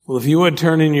Well, if you would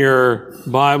turn in your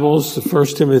Bibles to 1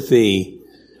 Timothy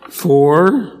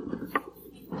 4,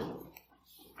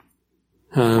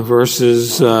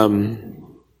 verses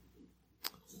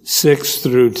 6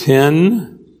 through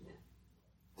 10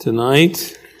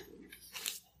 tonight,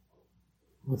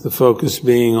 with the focus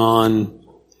being on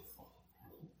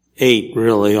 8,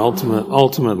 really,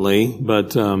 ultimately,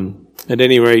 but at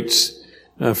any rate,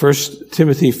 1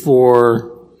 Timothy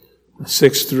 4,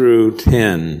 6 through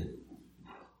 10.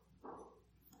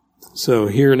 So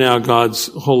hear now God's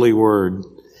holy word.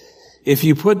 If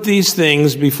you put these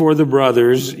things before the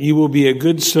brothers, you will be a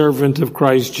good servant of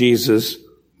Christ Jesus,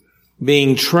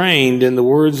 being trained in the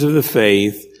words of the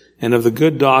faith and of the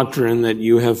good doctrine that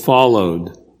you have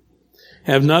followed.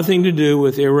 Have nothing to do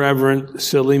with irreverent,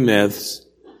 silly myths.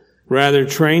 Rather,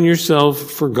 train yourself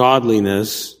for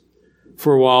godliness.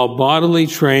 For while bodily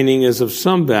training is of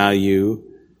some value,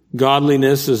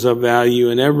 godliness is of value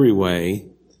in every way,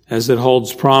 as it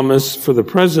holds promise for the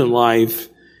present life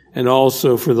and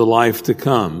also for the life to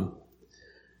come.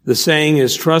 The saying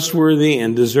is trustworthy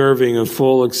and deserving of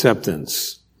full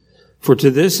acceptance. For to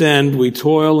this end we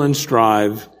toil and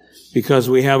strive, because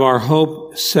we have our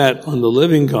hope set on the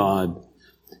living God,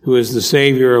 who is the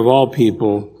Savior of all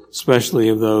people, especially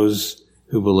of those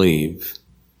who believe.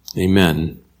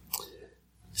 Amen.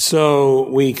 So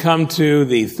we come to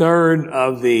the third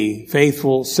of the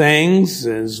faithful sayings,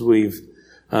 as we've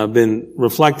been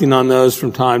reflecting on those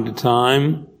from time to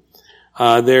time.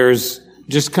 There's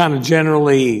just kind of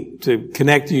generally to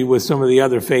connect you with some of the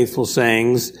other faithful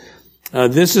sayings.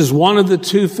 This is one of the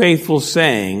two faithful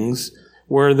sayings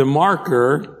where the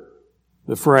marker,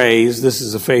 the phrase, this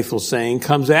is a faithful saying,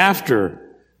 comes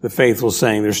after the faithful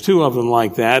saying. There's two of them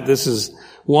like that. This is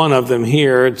one of them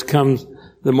here.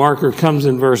 The marker comes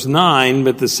in verse 9,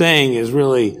 but the saying is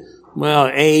really,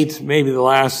 8, maybe the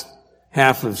last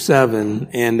half of 7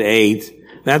 and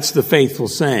 8. That's the faithful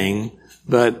saying,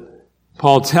 but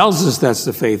Paul tells us that's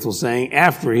the faithful saying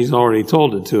after he's already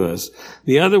told it to us.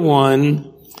 The other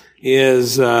one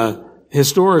is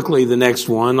historically the next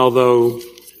one, although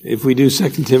if we do 2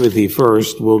 Timothy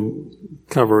first, we'll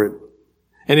cover it.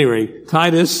 Anyway,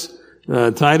 Titus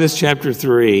chapter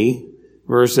 3,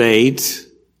 verse 8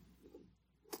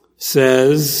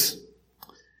 says,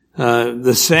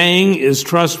 the saying is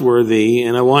trustworthy,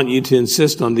 and I want you to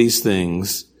insist on these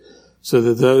things, so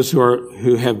that those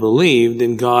who have believed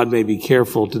in God may be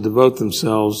careful to devote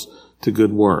themselves to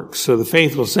good works. So the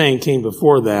faithful saying came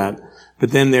before that,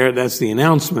 but then that's the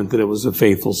announcement that it was a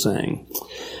faithful saying.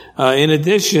 In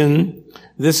addition,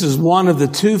 this is one of the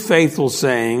two faithful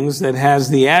sayings that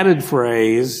has the added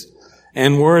phrase,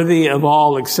 and worthy of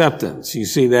all acceptance. You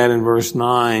see that in verse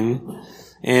 9.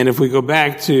 And if we go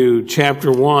back to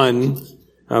chapter 1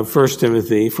 of 1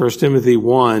 Timothy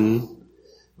 1,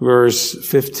 verse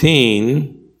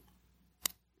 15,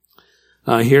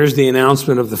 here's the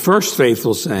announcement of the first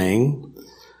faithful saying.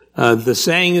 The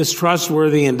saying is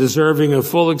trustworthy and deserving of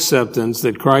full acceptance,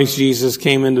 that Christ Jesus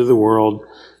came into the world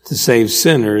to save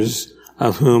sinners,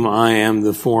 of whom I am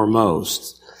the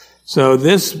foremost. So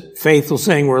this faithful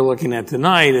saying we're looking at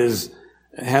tonight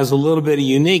has a little bit of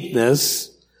uniqueness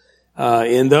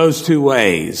in those two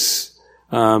ways.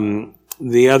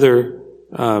 The other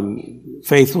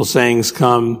faithful sayings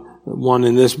come, one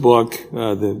in this book,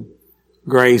 the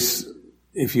grace,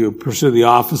 if you pursue the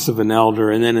office of an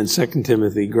elder, and then in 2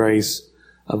 Timothy, grace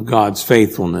of God's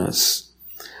faithfulness.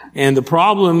 And the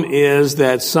problem is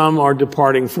that some are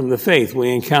departing from the faith.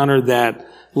 We encountered that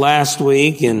last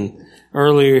week and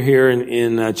earlier here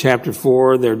in chapter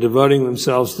 4. They're devoting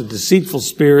themselves to deceitful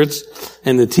spirits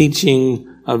and the teaching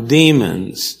of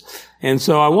demons. And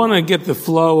so I want to get the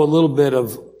flow a little bit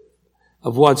of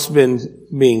what's been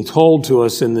being told to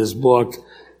us in this book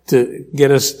to get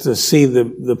us to see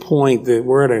the point that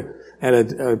we're at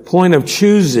a point of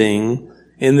choosing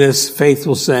in this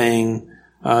faithful saying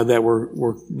that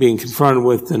we're being confronted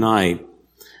with tonight.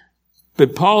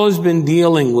 But Paul has been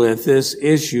dealing with this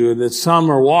issue that some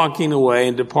are walking away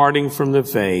and departing from the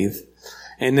faith.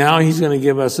 And now he's going to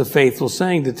give us a faithful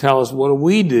saying to tell us what do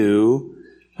we do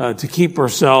to keep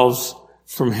ourselves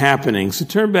from happening. So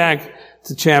turn back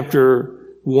to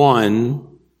chapter 1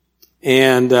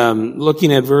 and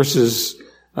looking at verses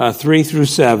 3 through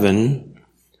 7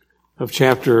 of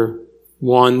chapter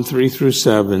 1, 3 through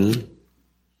 7. It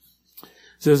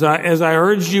says, as I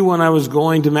urged you when I was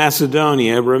going to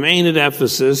Macedonia, remain at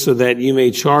Ephesus so that you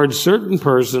may charge certain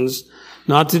persons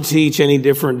not to teach any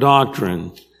different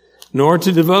doctrine, nor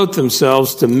to devote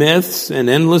themselves to myths and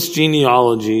endless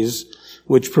genealogies,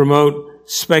 which promote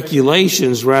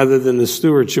speculations rather than the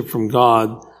stewardship from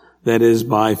God that is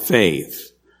by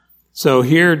faith. So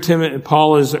here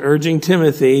Paul is urging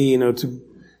Timothy,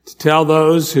 to tell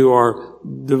those who are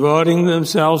devoting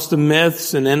themselves to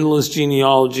myths and endless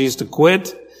genealogies to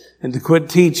quit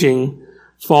teaching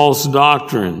false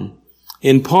doctrine.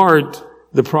 In part,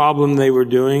 the problem they were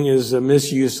doing is a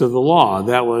misuse of the law.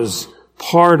 That was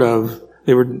part of,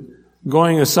 they were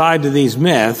going aside to these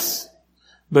myths,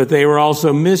 but they were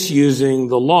also misusing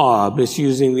the law,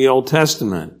 misusing the Old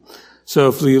Testament. So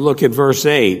if you look at verse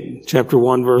 8, chapter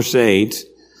 1, verse 8,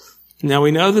 now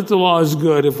we know that the law is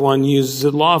good if one uses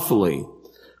it lawfully,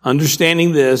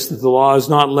 understanding this, that the law is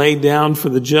not laid down for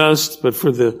the just, but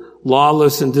for the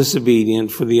lawless and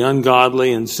disobedient, for the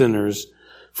ungodly and sinners,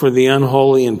 for the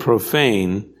unholy and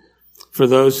profane, for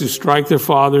those who strike their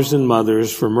fathers and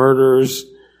mothers, for murderers,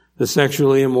 the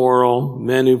sexually immoral,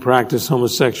 men who practice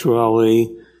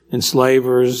homosexuality,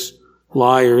 enslavers,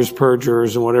 liars,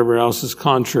 perjurers, and whatever else is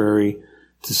contrary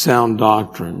to sound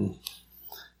doctrine.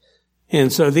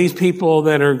 And so these people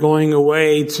that are going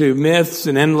away to myths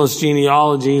and endless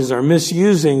genealogies are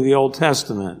misusing the Old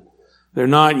Testament. They're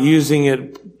not using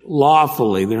it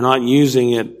lawfully. They're not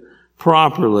using it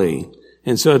properly.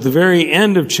 And so at the very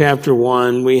end of chapter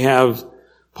 1, we have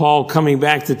Paul coming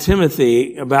back to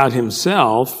Timothy about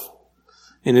himself.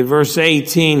 And in verse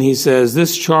 18, he says,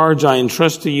 "This charge I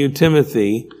entrust to you,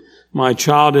 Timothy, my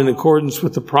child, in accordance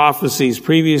with the prophecies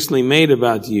previously made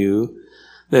about you,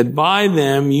 that by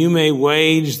them you may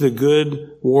wage the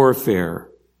good warfare,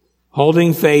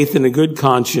 holding faith and a good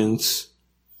conscience.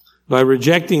 By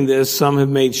rejecting this, some have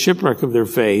made shipwreck of their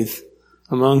faith,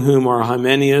 among whom are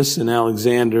Hymenaeus and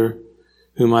Alexander,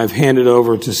 whom I've handed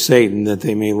over to Satan, that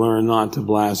they may learn not to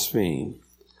blaspheme."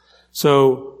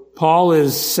 So Paul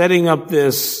is setting up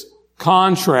this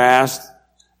contrast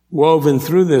woven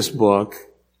through this book,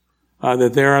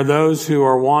 that there are those who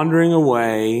are wandering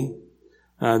away.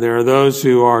 There are those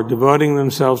who are devoting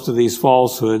themselves to these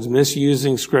falsehoods,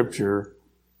 misusing Scripture,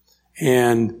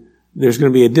 and there's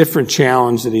going to be a different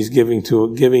challenge that he's giving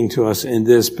to us in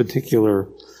this particular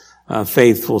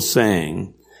faithful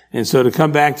saying. And so to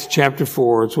come back to chapter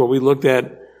 4, it's what we looked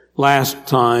at last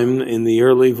time in the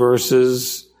early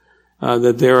verses,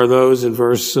 that there are those in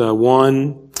verse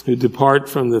 1 who depart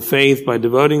from the faith by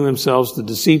devoting themselves to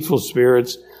deceitful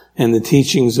spirits and the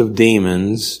teachings of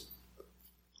demons.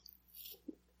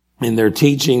 And their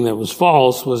teaching that was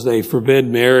false was they forbid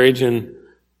marriage and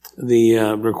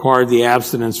required the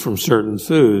abstinence from certain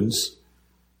foods.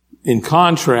 In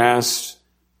contrast,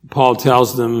 Paul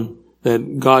tells them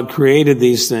that God created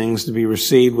these things to be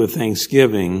received with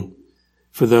thanksgiving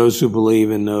for those who believe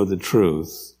and know the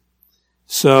truth.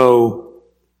 So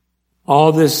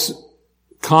all this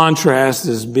contrast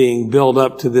is being built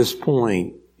up to this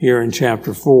point here in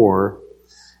chapter 4.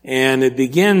 And it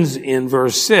begins in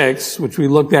verse 6, which we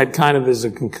looked at kind of as a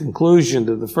conclusion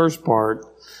to the first part,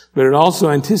 but it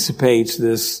also anticipates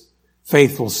this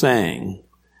faithful saying.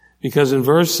 Because in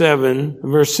verse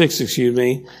 6,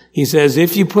 he says,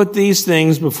 "If you put these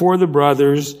things before the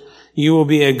brothers, you will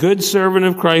be a good servant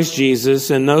of Christ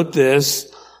Jesus," and note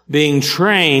this, "being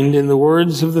trained in the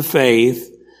words of the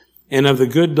faith and of the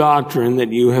good doctrine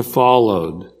that you have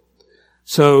followed."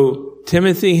 So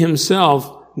Timothy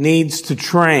himself needs to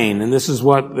train, and this is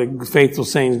what the faithful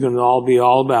saying is going to be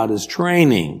all about, is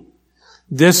training,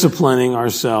 disciplining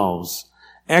ourselves,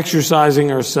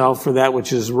 exercising ourselves for that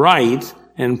which is right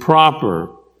and proper.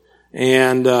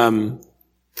 And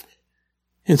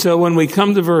so when we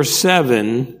come to verse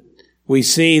 7, we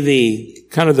see the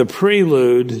kind of the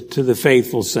prelude to the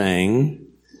faithful saying.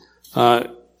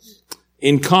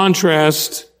 In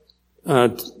contrast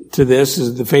to this,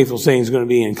 is the faithful saying is going to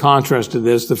be in contrast to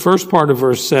this. The first part of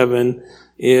verse 7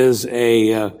 is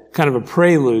a kind of a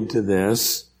prelude to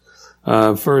this.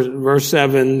 Verse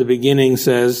 7, the beginning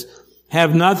says,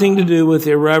 "Have nothing to do with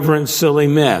irreverent, silly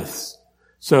myths."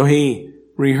 So he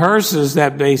rehearses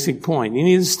that basic point. You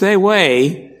need to stay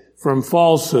away from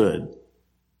falsehood.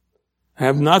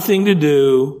 Have nothing to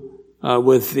do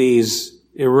with these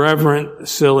irreverent,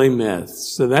 silly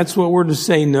myths. So that's what we're to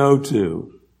say no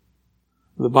to.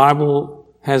 The Bible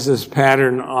has this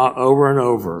pattern over and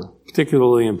over,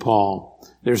 particularly in Paul.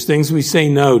 There's things we say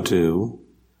no to,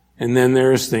 and then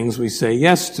there's things we say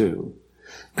yes to.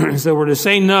 So we're to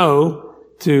say no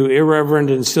to irreverent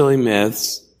and silly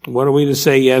myths. What are we to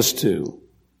say yes to?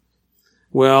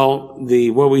 Well,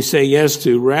 what we say yes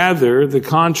to, rather, the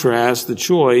contrast, the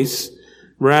choice,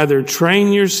 rather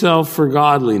train yourself for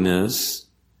godliness.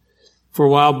 For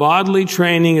while bodily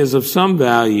training is of some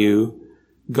value,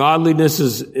 godliness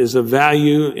is of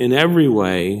value in every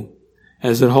way,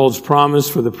 as it holds promise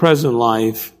for the present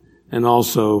life and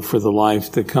also for the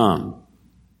life to come.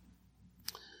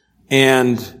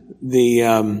 And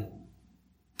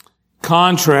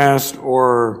contrast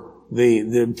or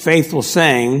the faithful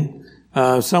saying,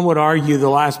 some would argue the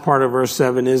last part of verse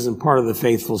 7 isn't part of the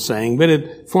faithful saying, but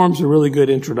it forms a really good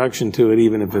introduction to it,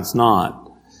 even if it's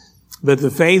not. But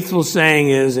the faithful saying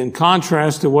is, in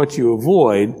contrast to what you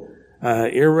avoid,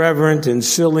 irreverent and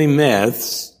silly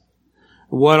myths,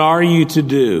 what are you to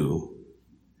do?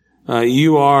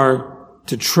 You are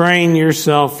to train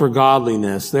yourself for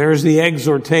godliness. There's the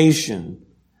exhortation,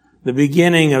 the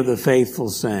beginning of the faithful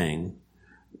saying.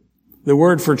 The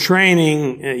word for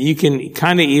training, you can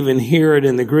kind of even hear it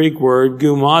in the Greek word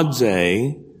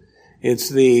gumadze. It's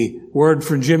the word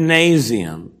for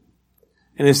gymnasium.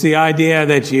 And it's the idea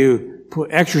that you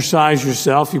exercise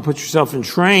yourself, you put yourself in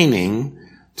training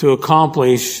to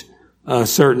accomplish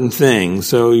certain things.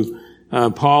 So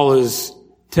Paul is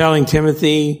telling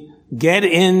Timothy, get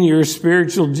in your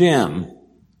spiritual gym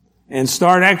and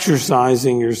start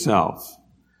exercising yourself,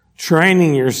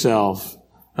 training yourself,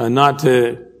 not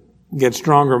to get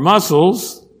stronger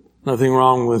muscles. Nothing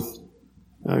wrong with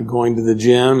going to the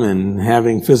gym and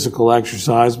having physical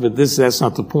exercise, but that's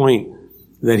not the point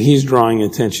that he's drawing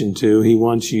attention to. He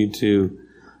wants you to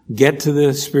get to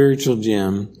the spiritual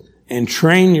gym and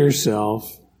train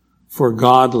yourself for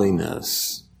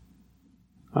godliness.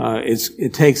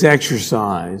 It takes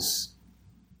exercise.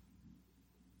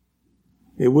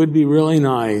 It would be really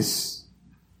nice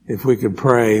if we could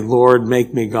pray, Lord,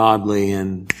 make me godly,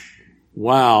 and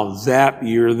wow, zap,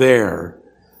 you're there.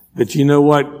 But you know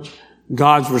what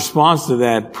God's response to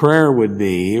that prayer would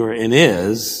be, and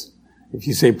is, if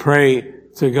you say, pray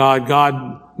to God,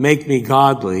 God, make me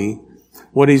godly,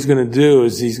 what he's going to do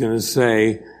is he's going to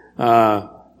say,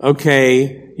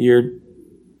 okay,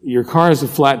 your car has a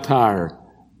flat tire.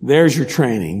 There's your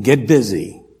training. Get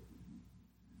busy.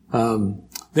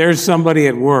 There's somebody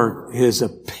at work who has a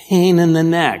pain in the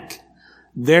neck.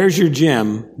 There's your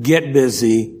gym. Get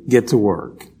busy. Get to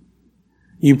work.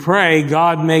 You pray,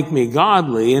 God, make me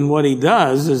godly, and what he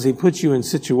does is he puts you in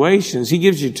situations. He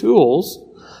gives you tools,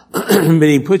 but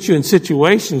he puts you in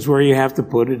situations where you have to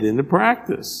put it into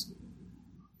practice,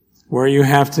 where you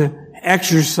have to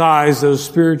exercise those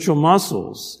spiritual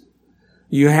muscles.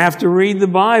 You have to read the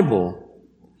Bible.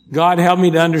 God, help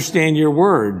me to understand your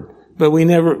word, but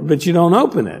you don't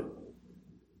open it.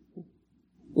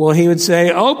 Well, he would say,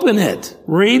 open it.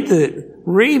 Read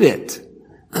it.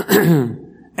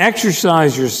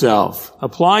 Exercise yourself.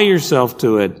 Apply yourself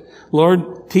to it.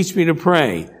 Lord, teach me to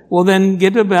pray. Well, then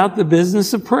get about the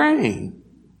business of praying.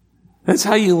 That's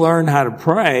how you learn how to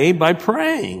pray, by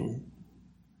praying.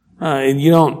 And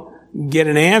you don't get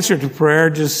an answer to prayer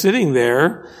just sitting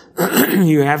there.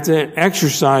 You have to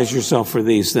exercise yourself for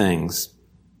these things.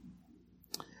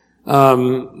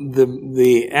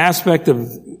 The aspect of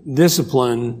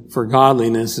discipline for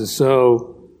godliness is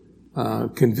so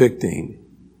convicting.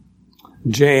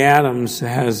 Jay Adams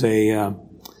has a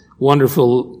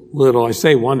wonderful little, I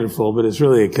say wonderful, but it's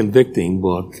really a convicting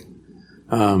book.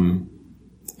 And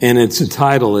its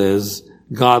title is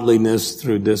Godliness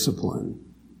Through Discipline.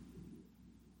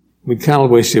 We kind of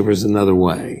wish there was another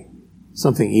way,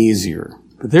 something easier.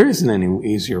 But there isn't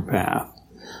any easier path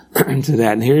to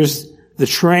that. And here's the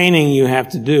training you have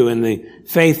to do. And the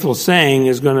faithful saying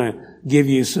is going to give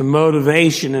you some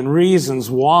motivation and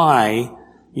reasons why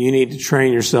you need to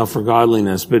train yourself for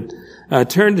godliness. But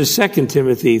turn to 2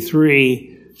 Timothy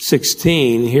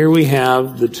 3:16. Here we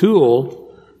have the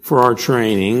tool for our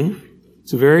training.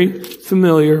 It's a very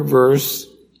familiar verse,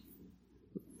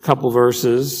 a couple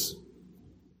verses.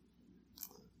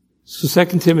 So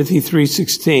 2 Timothy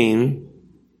 3:16.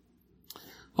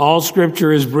 All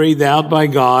scripture is breathed out by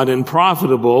God and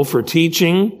profitable for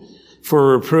teaching,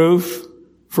 for reproof,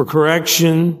 for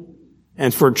correction,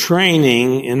 and for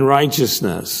training in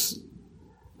righteousness,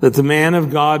 that the man of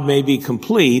God may be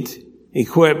complete,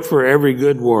 equipped for every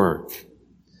good work.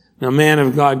 Now, man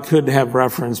of God could have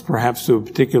reference perhaps to a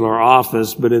particular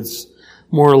office, but it's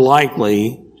more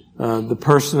likely the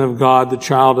person of God, the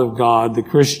child of God, the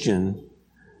Christian.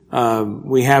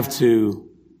 We have to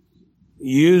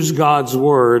use God's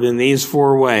word in these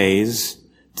four ways: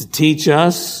 to teach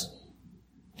us,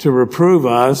 to reprove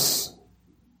us,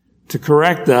 to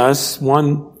correct us.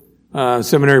 One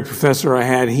seminary professor I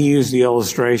had, he used the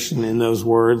illustration in those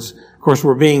words. Of course,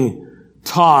 we're being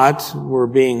taught, we're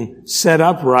being set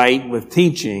up right with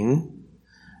teaching.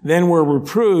 Then we're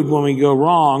reproved when we go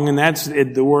wrong, and that's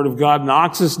it. The Word of God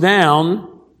knocks us down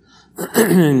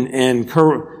and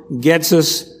gets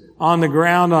us on the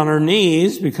ground on our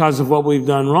knees because of what we've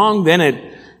done wrong. Then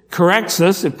it corrects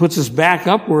us, it puts us back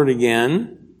upward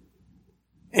again.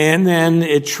 And then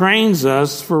it trains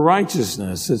us for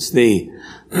righteousness. It's the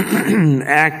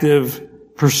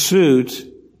active pursuit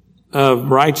of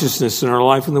righteousness in our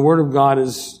life. And the Word of God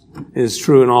is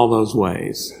true in all those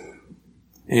ways.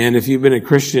 And if you've been a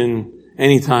Christian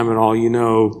any time at all, you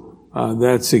know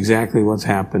that's exactly what's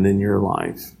happened in your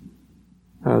life.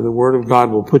 The Word of God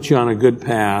will put you on a good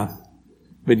path,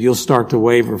 but you'll start to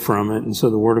waver from it, and so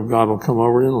the Word of God will come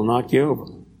over and it'll knock you over.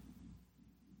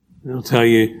 It'll tell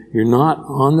you you're not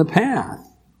on the path.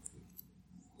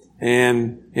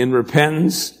 And in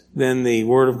repentance, then the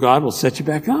Word of God will set you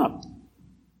back up,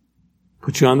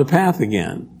 put you on the path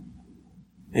again,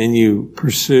 and you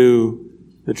pursue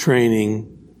the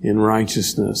training in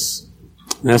righteousness.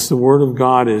 That's the Word of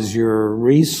God as your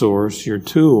resource, your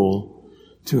tool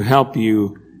to help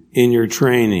you in your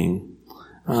training.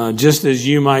 Just as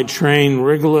you might train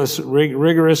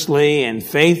rigorously and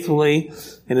faithfully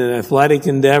in an athletic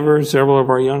endeavor. Several of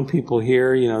our young people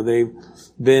here, they've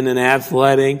been in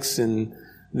athletics and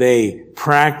they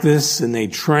practice and they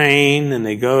train and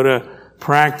they go to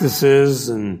practices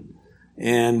and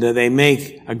they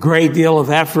make a great deal of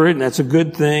effort, and that's a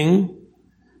good thing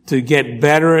to get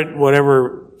better at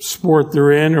whatever sport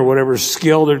they're in or whatever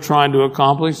skill they're trying to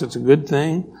accomplish. That's a good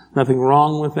thing. Nothing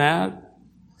wrong with that.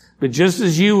 But just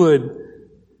as you would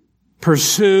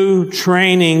pursue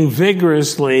training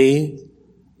vigorously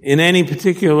in any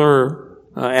particular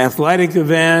athletic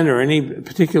event or any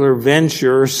particular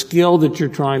venture or skill that you're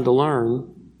trying to learn,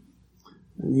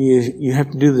 you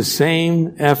have to do the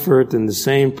same effort and the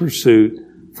same pursuit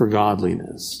for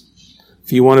godliness.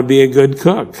 If you want to be a good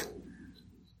cook,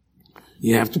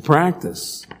 you have to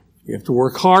practice. You have to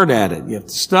work hard at it. You have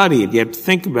to study it. You have to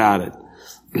think about it.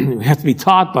 You have to be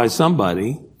taught by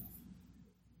somebody.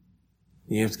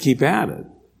 You have to keep at it.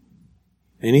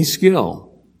 Any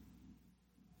skill.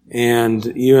 And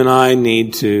you and I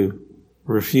need to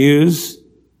refuse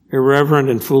irreverent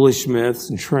and foolish myths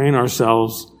and train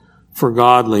ourselves for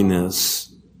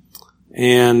godliness.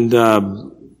 And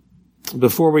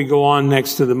before we go on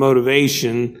next to the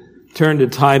motivation, turn to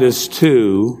Titus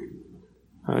 2,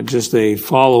 just a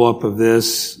follow-up of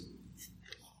this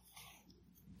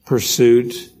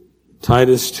pursuit.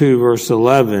 Titus 2, verse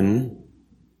 11.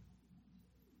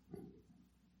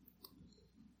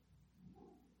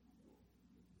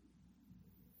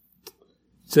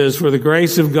 It says, "For the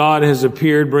grace of God has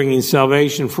appeared, bringing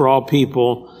salvation for all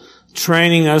people,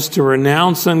 training us to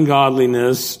renounce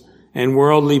ungodliness and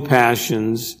worldly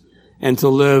passions, and to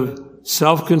live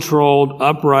self-controlled,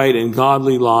 upright, and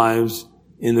godly lives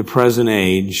in the present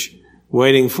age,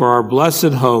 waiting for our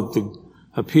blessed hope, the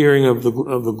appearing of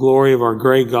the glory of our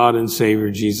great God and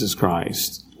Savior, Jesus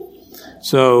Christ."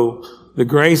 So the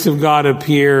grace of God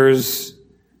appears,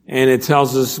 and it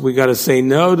tells us we got to say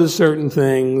no to certain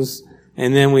things,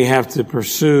 and then we have to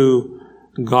pursue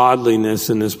godliness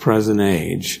in this present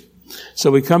age. So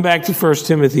we come back to 1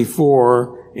 Timothy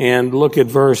 4 and look at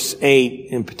verse 8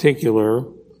 in particular.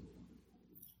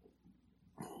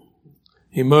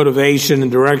 A motivation and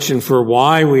direction for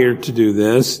why we are to do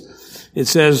this. It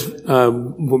says,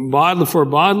 for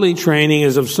bodily training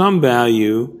is of some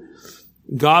value.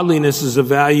 Godliness is of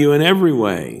value in every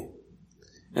way,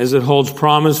 as it holds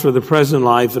promise for the present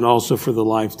life and also for the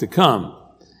life to come.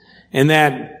 And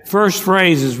that first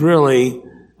phrase is really,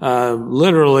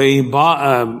 literally,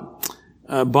 bodily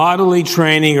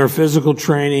training or physical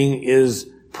training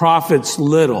profits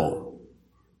little.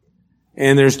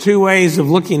 And there's two ways of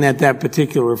looking at that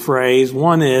particular phrase.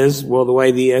 One is, the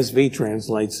way the ESV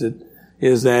translates it,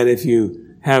 is that if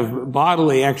you have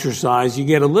bodily exercise, you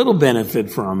get a little benefit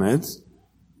from it.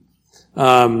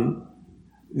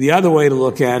 The other way to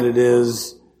look at it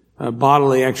is,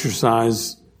 bodily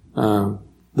exercise,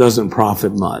 doesn't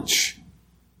profit much.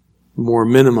 More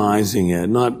minimizing it,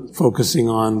 not focusing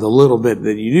on the little bit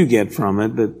that you do get from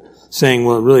it, but saying,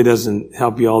 it really doesn't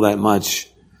help you all that much.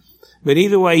 But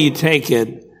either way you take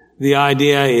it, the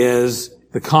idea is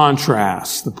the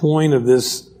contrast. The point of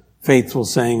this faithful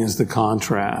saying is the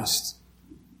contrast.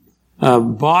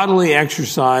 Bodily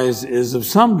exercise is of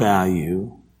some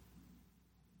value,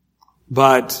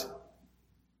 but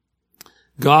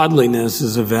godliness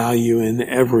is of value in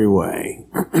every way.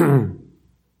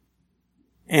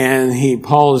 And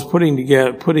Paul is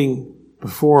putting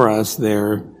before us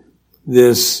there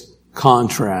this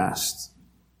contrast.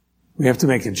 We have to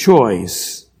make a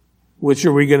choice. Which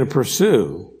are we going to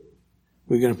pursue?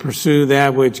 We're going to pursue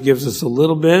that which gives us a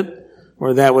little bit,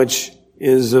 or that which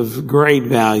is of great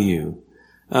value.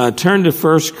 Turn to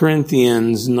 1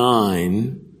 Corinthians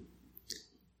 9.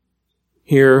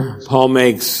 Here, Paul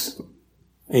makes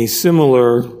a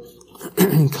similar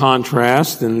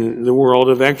contrast in the world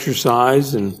of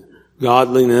exercise and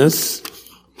godliness.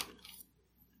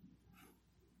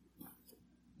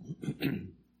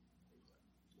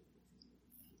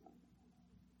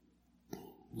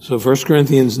 So 1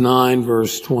 Corinthians 9,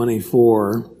 verse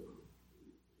 24.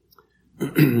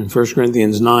 1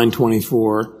 Corinthians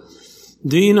 9:24.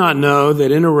 Do you not know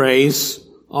that in a race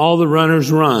all the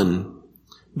runners run,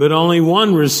 but only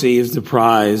one receives the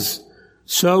prize?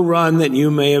 So run that you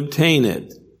may obtain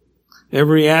it.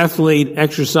 Every athlete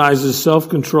exercises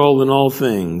self-control in all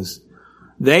things.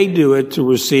 They do it to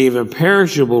receive a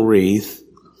perishable wreath,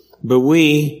 but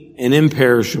we an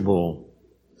imperishable.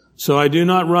 So I do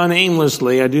not run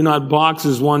aimlessly. I do not box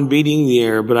as one beating the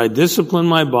air, but I discipline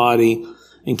my body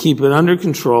and keep it under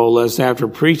control, lest after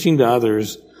preaching to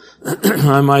others,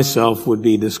 I myself would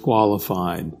be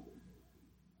disqualified.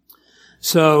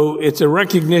 So it's a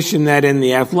recognition that in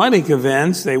the athletic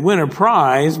events, they win a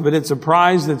prize, but it's a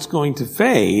prize that's going to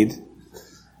fade.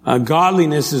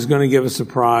 Godliness is going to give us a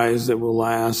prize that will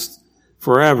last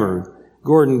forever.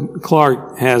 Gordon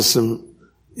Clark has some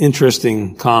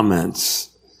interesting comments.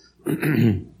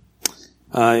 He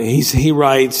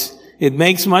writes, it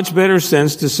makes much better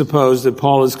sense to suppose that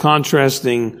Paul is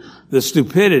contrasting the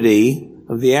stupidity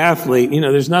of the athlete.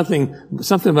 There's something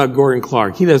about Gordon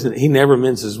Clark. He never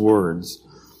minces words.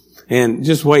 And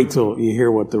just wait till you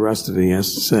hear what the rest of it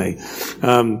has to say.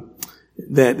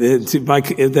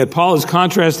 That Paul is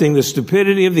contrasting the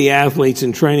stupidity of the athletes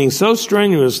in training so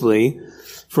strenuously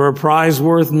for a prize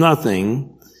worth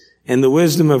nothing, and the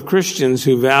wisdom of Christians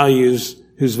whose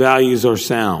values are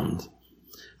sound.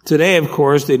 Today, of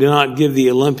course, they do not give the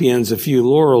Olympians a few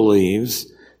laurel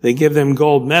leaves. They give them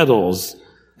gold medals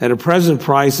at a present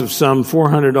price of some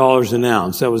 $400 an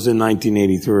ounce. That was in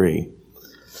 1983.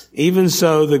 Even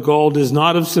so, the gold is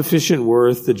not of sufficient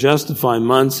worth to justify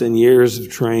months and years of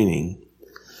training.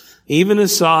 Even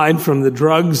aside from the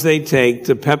drugs they take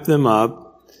to pep them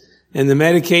up and the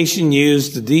medication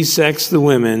used to desex the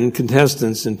women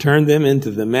contestants and turn them into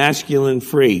the masculine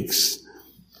freaks.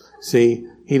 See,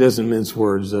 he doesn't mince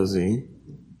words, does he?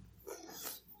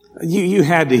 You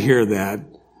had to hear that.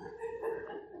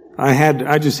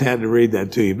 I just had to read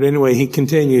that to you. But anyway, he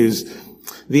continues,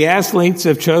 the athletes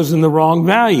have chosen the wrong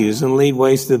values and lead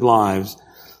wasted lives.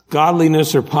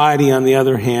 Godliness or piety, on the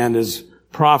other hand, is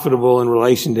profitable in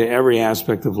relation to every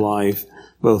aspect of life,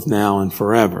 both now and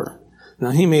forever.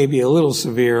 Now, he may be a little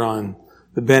severe on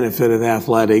the benefit of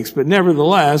athletics, but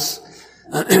nevertheless,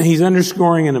 he's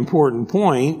underscoring an important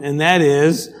point, and that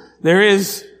is, there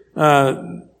is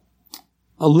a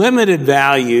limited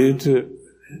value to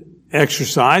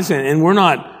exercise, and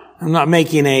I'm not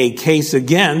making a case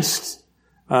against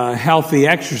healthy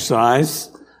exercise.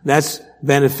 That's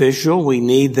beneficial. We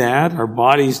need that. Our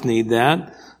bodies need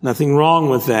that. Nothing wrong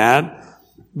with that.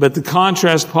 But the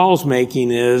contrast Paul's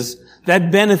making is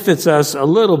that benefits us a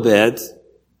little bit,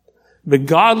 but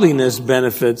godliness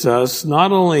benefits us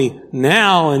not only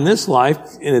now in this life,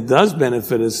 and it does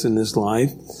benefit us in this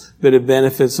life, but it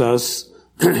benefits us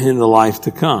in the life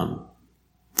to come.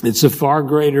 It's a far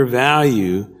greater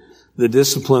value, the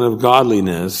discipline of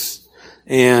godliness,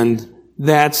 and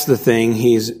that's the thing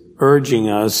he's urging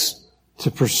us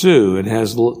to pursue. It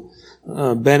has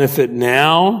benefit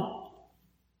now,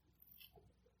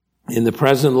 in the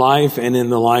present life, and in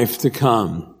the life to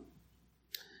come.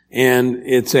 And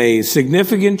it's a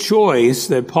significant choice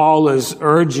that Paul is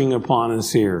urging upon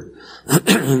us here.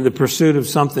 The pursuit of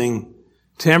something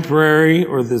temporary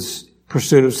or this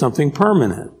pursuit of something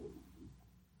permanent.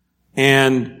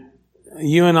 And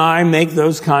you and I make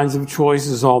those kinds of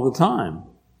choices all the time.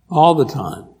 All the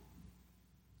time.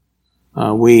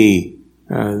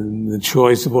 The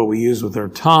choice of what we use with our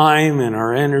time and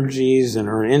our energies and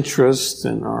our interests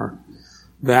and our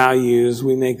values,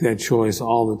 we make that choice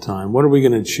all the time. What are we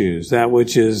going to choose? That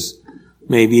which is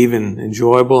maybe even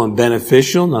enjoyable and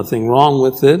beneficial, nothing wrong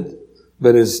with it,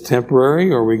 but is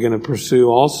temporary, or are we going to pursue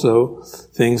also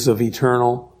things of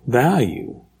eternal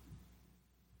value?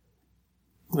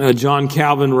 John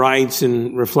Calvin writes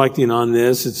in reflecting on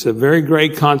this, it's a very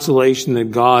great consolation that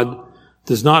God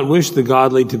does not wish the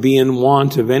godly to be in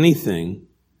want of anything.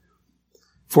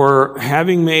 For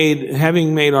having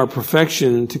made our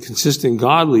perfection to consist in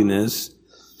godliness,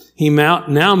 he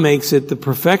now makes it the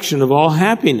perfection of all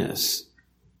happiness.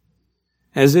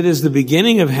 As it is the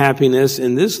beginning of happiness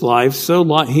in this life, so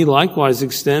he likewise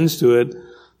extends to it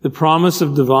the promise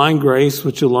of divine grace,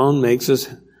 which alone makes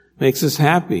us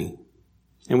happy,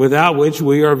 and without which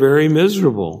we are very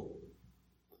miserable.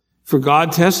 For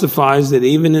God testifies that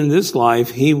even in this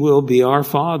life, he will be our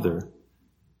Father.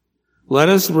 Let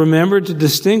us remember to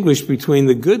distinguish between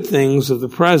the good things of the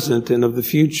present and of the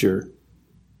future.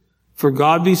 For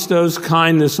God bestows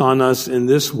kindness on us in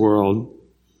this world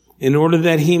in order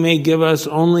that he may give us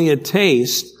only a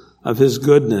taste of his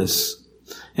goodness.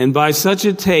 And by such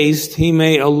a taste, he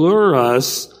may allure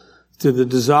us to the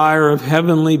desire of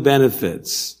heavenly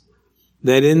benefits,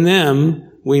 that in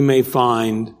them we may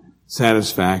find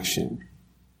satisfaction.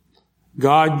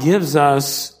 God gives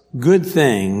us good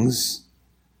things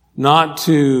not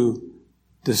to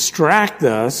distract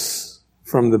us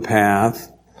from the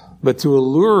path, but to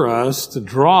allure us, to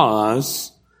draw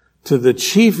us to the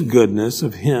chief goodness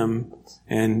of him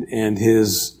and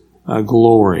his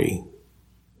glory.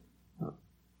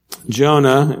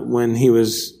 Jonah, when he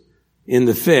was in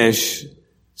the fish,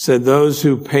 said, "Those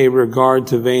who pay regard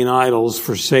to vain idols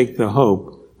forsake the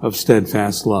hope of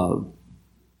steadfast love."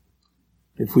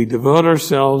 If we devote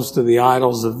ourselves to the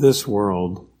idols of this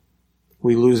world,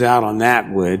 we lose out on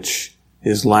that which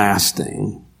is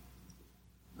lasting.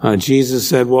 Jesus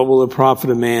said, "What will it profit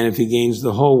a man if he gains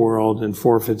the whole world and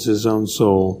forfeits his own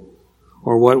soul?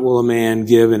 Or what will a man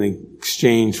give in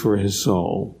exchange for his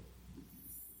soul?"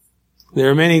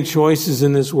 There are many choices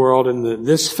in this world, and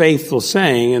this faithful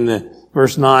saying, and the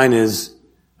verse 9 is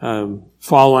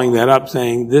following that up,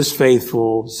 saying, this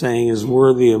faithful saying is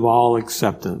worthy of all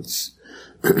acceptance.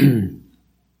 In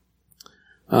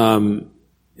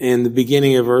the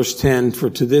beginning of verse 10,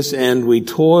 "For to this end we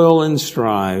toil and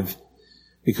strive,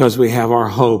 because we have our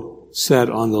hope set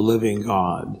on the living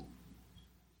God."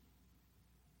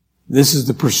 This is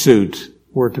the pursuit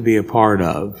we're to be a part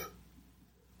of.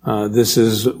 This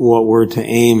is what we're to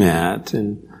aim at.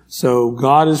 And so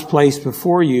God has placed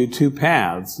before you two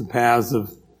paths, the paths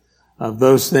of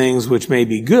those things which may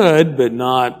be good but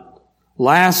not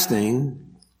lasting,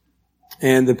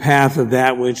 and the path of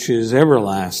that which is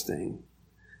everlasting.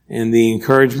 And the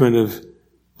encouragement of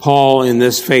Paul in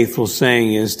this faithful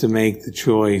saying is to make the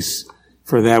choice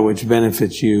for that which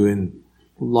benefits you in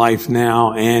life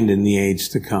now and in the age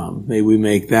to come. May we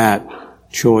make that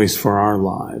choice for our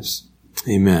lives.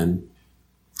 Amen.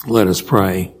 Let us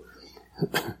pray.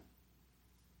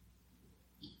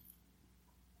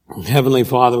 Heavenly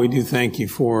Father, we do thank you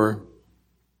for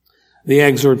the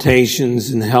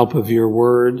exhortations and help of your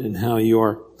word and how you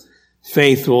are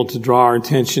faithful to draw our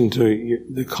attention to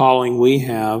the calling we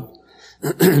have.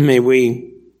 May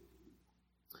we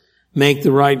make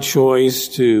the right choice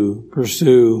to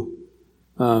pursue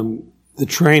the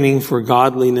training for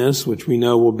godliness, which we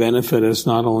know will benefit us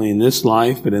not only in this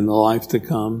life, but in the life to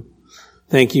come.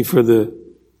 Thank you for the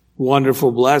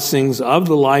wonderful blessings of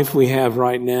the life we have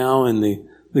right now and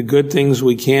the good things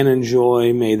we can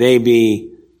enjoy. May they be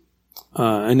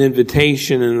an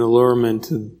invitation and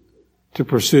allurement to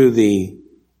pursue the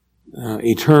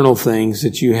eternal things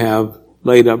that you have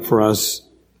laid up for us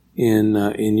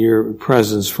in your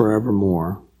presence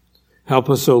forevermore. Help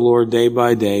us, O Lord, day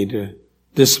by day to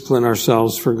discipline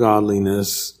ourselves for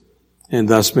godliness, and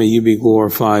thus may you be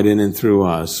glorified in and through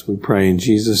us. We pray in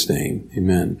Jesus' name.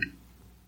 Amen.